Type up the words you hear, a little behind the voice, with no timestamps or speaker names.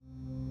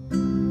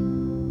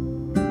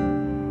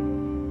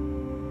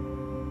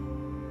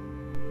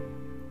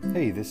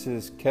Hey, this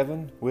is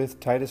Kevin with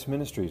Titus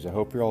Ministries. I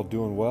hope you're all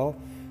doing well.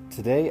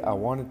 Today I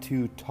wanted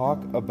to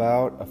talk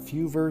about a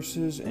few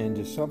verses and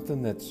just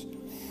something that's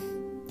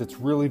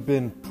really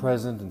been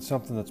present and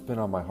something that's been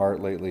on my heart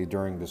lately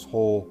during this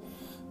whole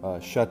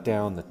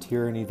shutdown, the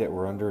tyranny that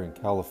we're under in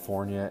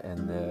California,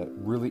 and the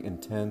really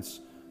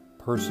intense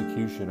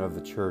persecution of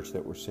the church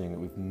that we're seeing that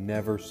we've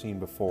never seen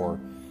before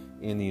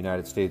in the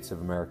United States of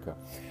America.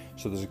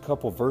 So there's a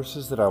couple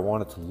verses that I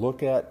wanted to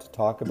look at to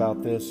talk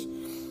about this,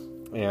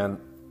 and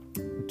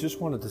just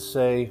wanted to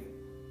say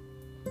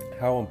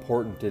how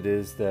important it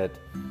is that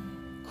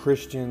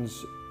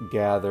Christians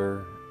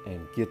gather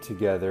and get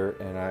together.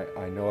 And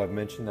I know I've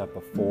mentioned that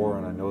before,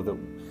 and I know that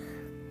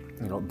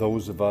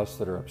those of us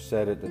that are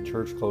upset at the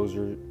church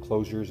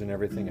closures and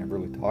everything, I've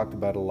really talked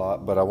about a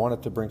lot, but I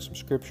wanted to bring some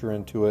scripture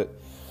into it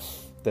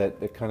that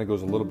it kind of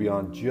goes a little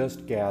beyond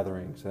just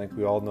gatherings. I think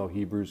we all know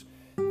Hebrews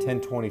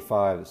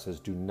 10:25 that says,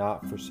 "Do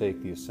not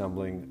forsake the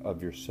assembling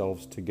of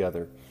yourselves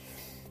together."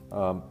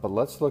 But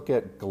let's look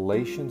at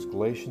Galatians.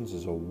 Galatians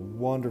is a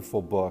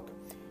wonderful book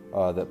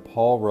that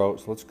Paul wrote.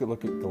 So let's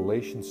look at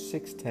Galatians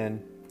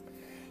 6:10,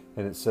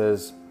 and it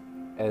says,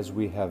 "As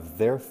we have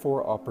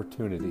therefore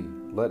opportunity,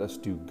 let us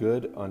do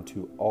good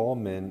unto all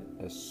men,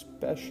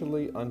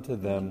 especially unto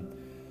them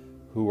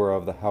who are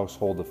of the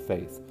household of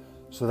faith."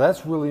 So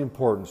that's really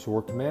important. So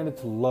we're commanded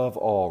to love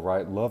all,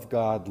 right? Love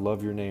God,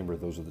 love your neighbor.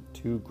 Those are the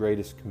two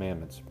greatest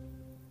commandments.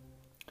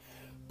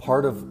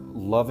 Part of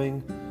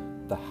loving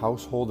the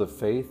household of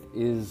faith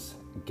is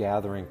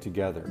gathering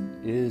together,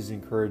 is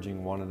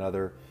encouraging one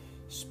another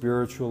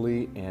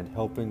spiritually and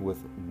helping with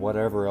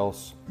whatever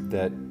else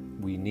that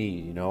we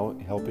need,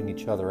 helping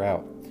each other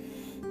out.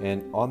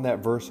 And on that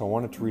verse, I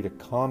wanted to read a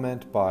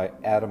comment by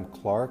Adam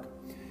Clarke.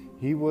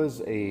 He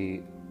was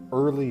a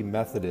early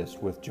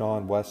Methodist with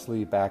John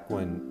Wesley back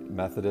when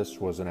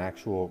Methodist was an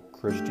actual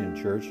Christian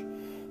church.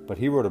 But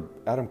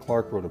Adam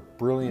Clarke wrote a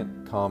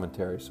brilliant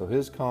commentary. So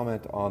his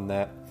comment on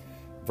that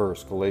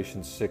verse,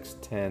 Galatians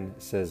 6:10,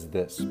 says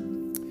this.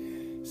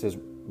 It says,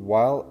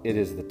 "While it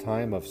is the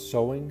time of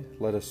sowing,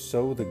 let us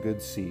sow the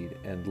good seed,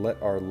 and let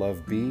our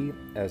love be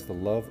as the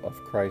love of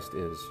Christ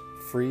is,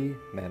 free,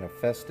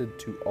 manifested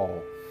to all.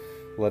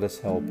 Let us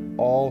help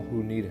all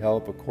who need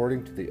help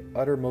according to the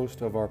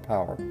uttermost of our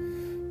power.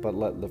 But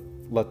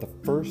let the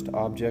first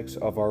objects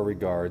of our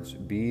regards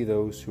be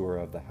those who are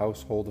of the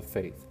household of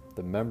faith,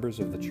 the members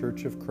of the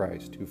Church of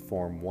Christ, who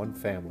form one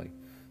family,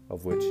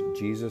 of which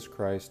Jesus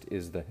Christ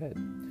is the head.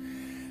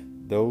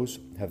 Those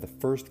have the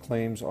first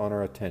claims on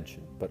our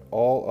attention, but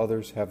all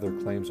others have their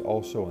claims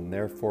also, and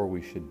therefore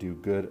we should do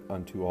good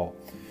unto all."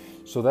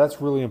 So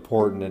that's really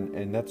important,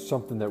 and that's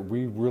something that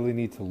we really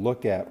need to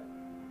look at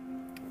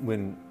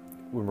when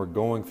we're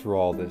going through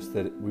all this,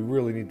 that we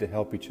really need to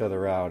help each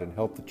other out and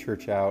help the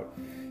church out,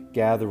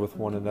 gather with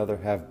one another,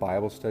 have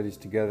Bible studies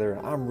together.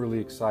 I'm really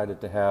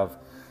excited to have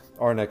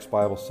our next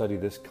Bible study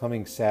this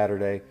coming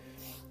Saturday.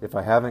 If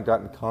I haven't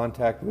gotten in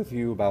contact with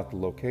you about the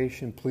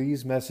location,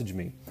 please message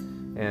me,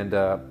 and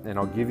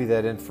I'll give you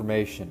that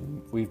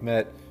information.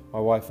 My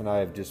wife and I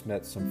have just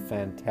met some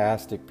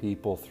fantastic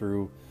people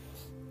through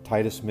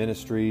Titus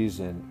Ministries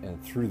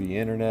and through the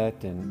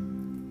internet,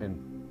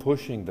 and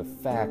pushing the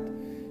fact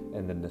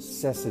and the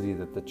necessity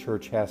that the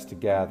church has to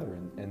gather,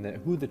 and that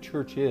who the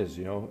church is.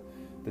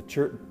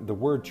 The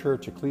word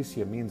church,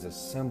 ecclesia, means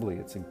assembly.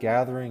 It's a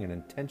gathering, an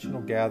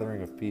intentional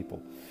gathering of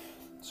people.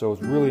 So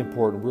it's really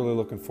important. Really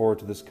looking forward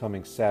to this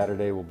coming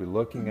Saturday. We'll be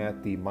looking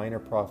at the minor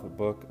prophet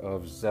book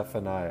of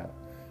Zephaniah.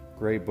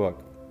 Great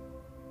book.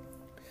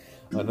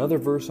 Another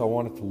verse I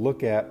wanted to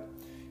look at,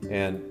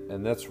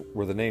 and that's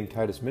where the name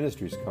Titus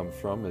Ministries comes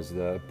from, is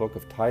the book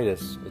of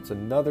Titus. It's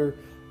another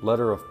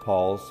letter of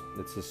Paul's.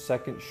 It's the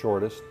second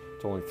shortest.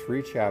 It's only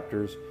 3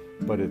 chapters,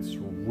 but it's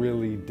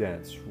really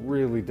dense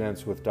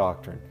with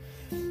doctrine.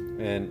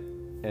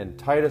 And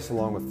Titus,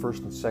 along with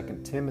 1st and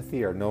 2nd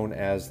Timothy, are known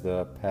as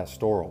the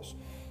pastorals.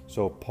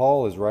 So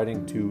Paul is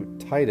writing to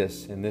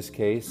Titus in this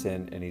case,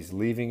 and he's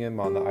leaving him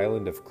on the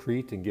island of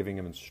Crete and giving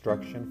him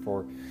instruction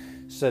for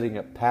setting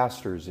up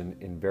pastors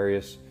in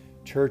various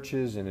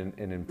churches and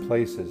in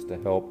places to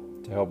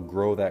help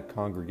grow that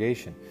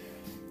congregation.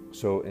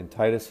 So in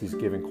Titus, he's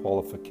giving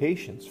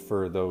qualifications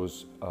for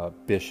those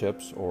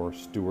bishops or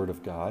steward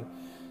of God,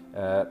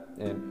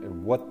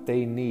 and what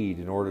they need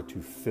in order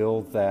to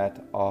fill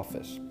that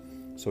office.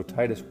 So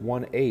Titus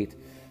 1:8,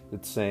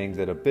 it's saying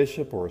that a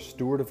bishop or a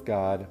steward of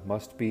God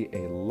must be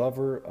a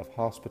lover of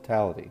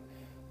hospitality,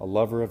 a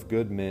lover of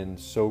good men,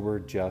 sober,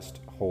 just,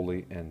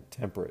 holy, and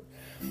temperate.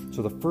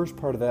 So the first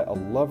part of that, a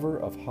lover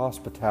of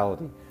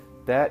hospitality,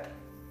 that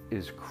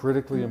is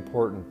critically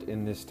important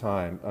in this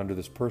time under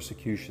this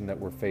persecution that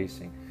we're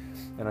facing.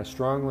 And I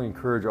strongly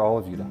encourage all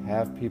of you to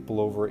have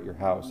people over at your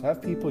house.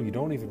 Have people you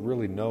don't even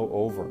really know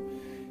over,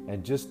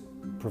 and just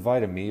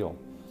provide a meal.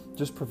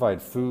 Just provide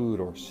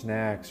food or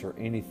snacks or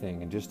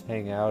anything, and just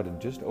hang out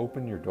and just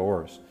open your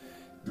doors.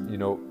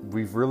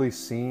 We've really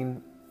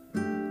seen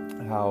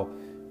how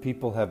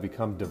people have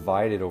become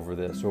divided over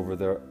this, over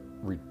the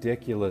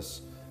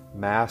ridiculous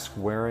mask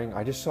wearing.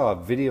 I just saw a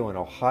video in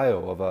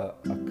Ohio of a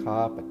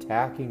cop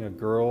attacking a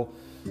girl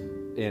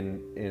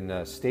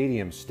in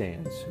stadium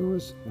stands who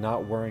was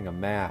not wearing a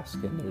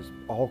mask, and there's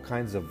all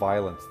kinds of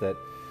violence that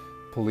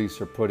police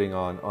are putting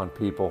on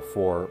people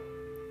for,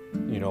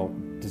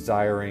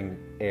 desiring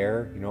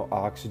air,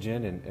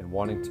 oxygen and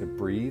wanting to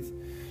breathe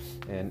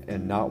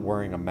and not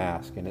wearing a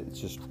mask. And it's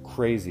just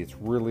crazy. It's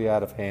really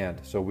out of hand.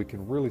 So we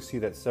can really see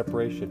that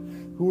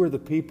separation. Who are the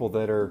people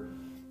that are,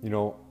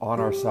 on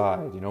our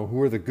side?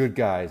 Who are the good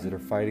guys that are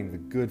fighting the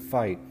good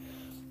fight?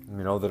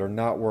 That are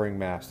not wearing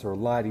masks. They're a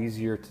lot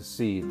easier to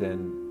see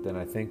than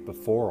I think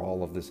before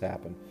all of this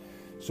happened.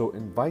 So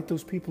invite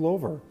those people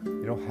over.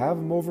 Have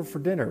them over for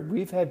dinner.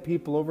 We've had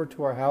people over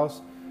to our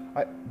house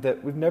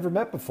that we've never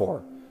met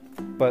before,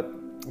 but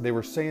they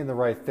were saying the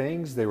right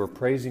things. They were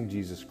praising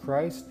Jesus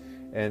Christ,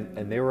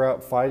 and they were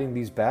out fighting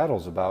these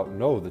battles about,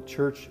 no, the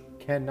church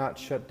cannot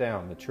shut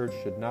down. The church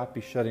should not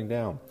be shutting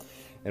down.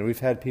 And we've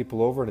had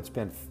people over, and it's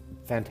been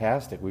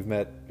fantastic. We've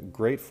met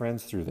great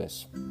friends through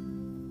this.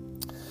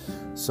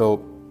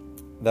 So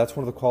that's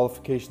one of the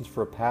qualifications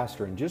for a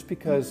pastor. And just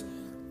because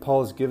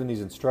Paul has given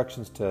these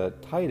instructions to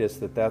Titus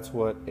that's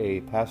what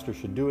a pastor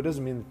should do, it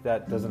doesn't mean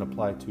that doesn't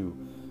apply to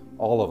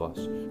all of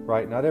us,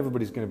 right? Not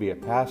everybody's going to be a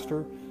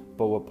pastor,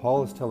 but what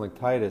Paul is telling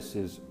Titus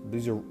is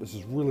this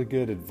is really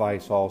good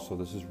advice also.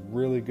 This is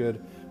really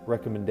good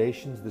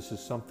recommendations. This is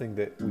something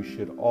that we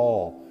should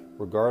all,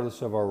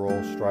 regardless of our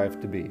role, strive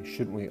to be.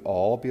 Shouldn't we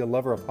all be a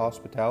lover of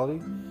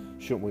hospitality?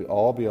 Shouldn't we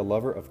all be a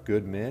lover of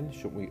good men?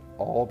 Shouldn't we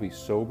all be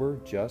sober,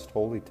 just,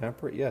 holy,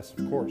 temperate? Yes,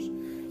 of course.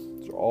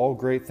 Those are all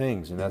great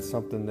things, and that's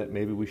something that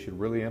maybe we should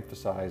really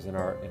emphasize in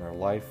our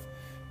life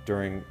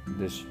during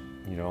this,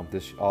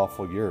 this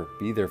awful year.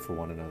 Be there for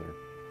one another.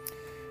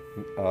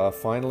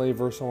 Finally, a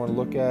verse I want to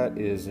look at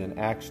is in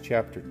Acts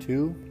chapter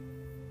 2,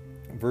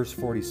 verse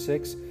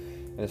 46,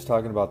 and it's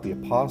talking about the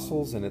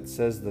apostles, and it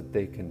says that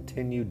they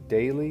continued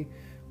daily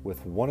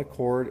with one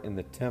accord in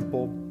the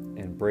temple,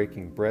 and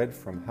breaking bread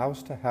from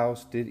house to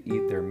house did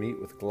eat their meat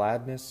with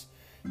gladness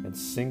and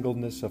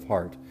singleness of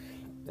heart.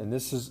 And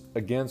this is,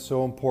 again,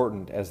 so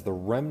important as the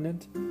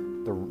remnant,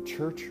 the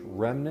church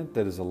remnant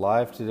that is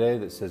alive today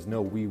that says,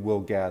 no, we will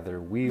gather,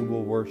 we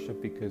will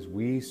worship because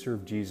we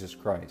serve Jesus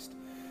Christ.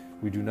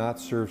 We do not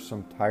serve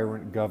some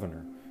tyrant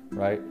governor,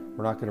 right?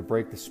 We're not going to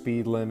break the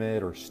speed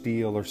limit or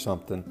steal or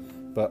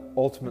something, but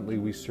ultimately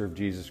we serve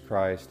Jesus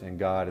Christ and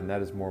God, and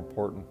that is more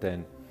important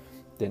than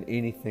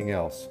anything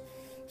else.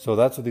 So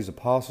that's what these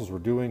apostles were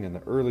doing in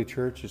the early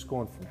church, just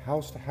going from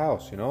house to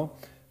house,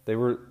 They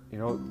were,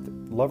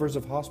 lovers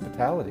of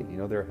hospitality.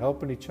 They're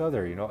helping each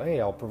other. Hey,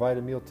 I'll provide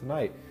a meal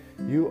tonight.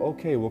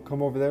 Okay, we'll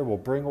come over there. We'll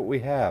bring what we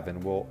have,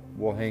 and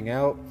we'll hang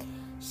out.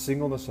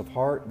 Singleness of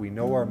heart. We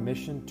know our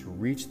mission to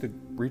reach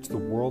the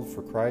world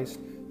for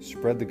Christ,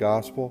 spread the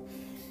gospel.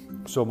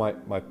 So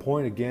my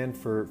point again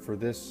for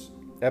this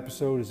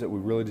episode is that we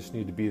really just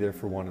need to be there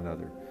for one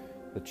another.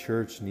 The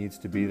church needs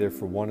to be there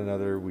for one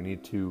another. We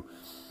need to,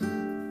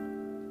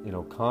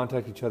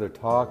 contact each other,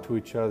 talk to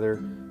each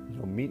other,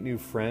 meet new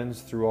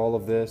friends through all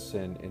of this,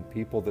 and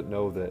people that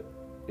know that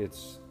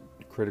it's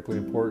critically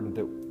important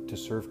to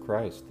serve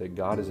Christ, that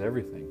God is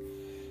everything,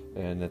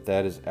 and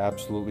that is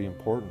absolutely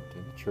important.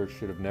 And the church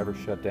should have never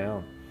shut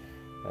down,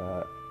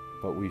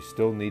 but we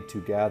still need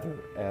to gather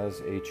as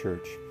a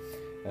church.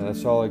 And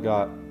that's all I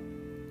got.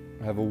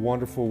 Have a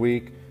wonderful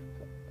week.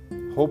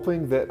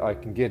 Hoping that I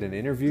can get an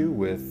interview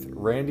with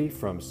Randy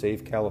from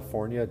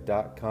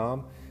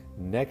SaveCalifornia.com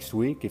next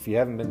week. If you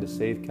haven't been to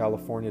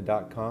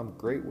SaveCalifornia.com,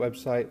 great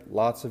website,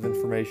 lots of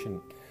information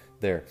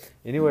there.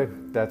 Anyway,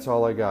 that's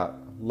all I got.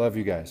 Love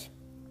you guys.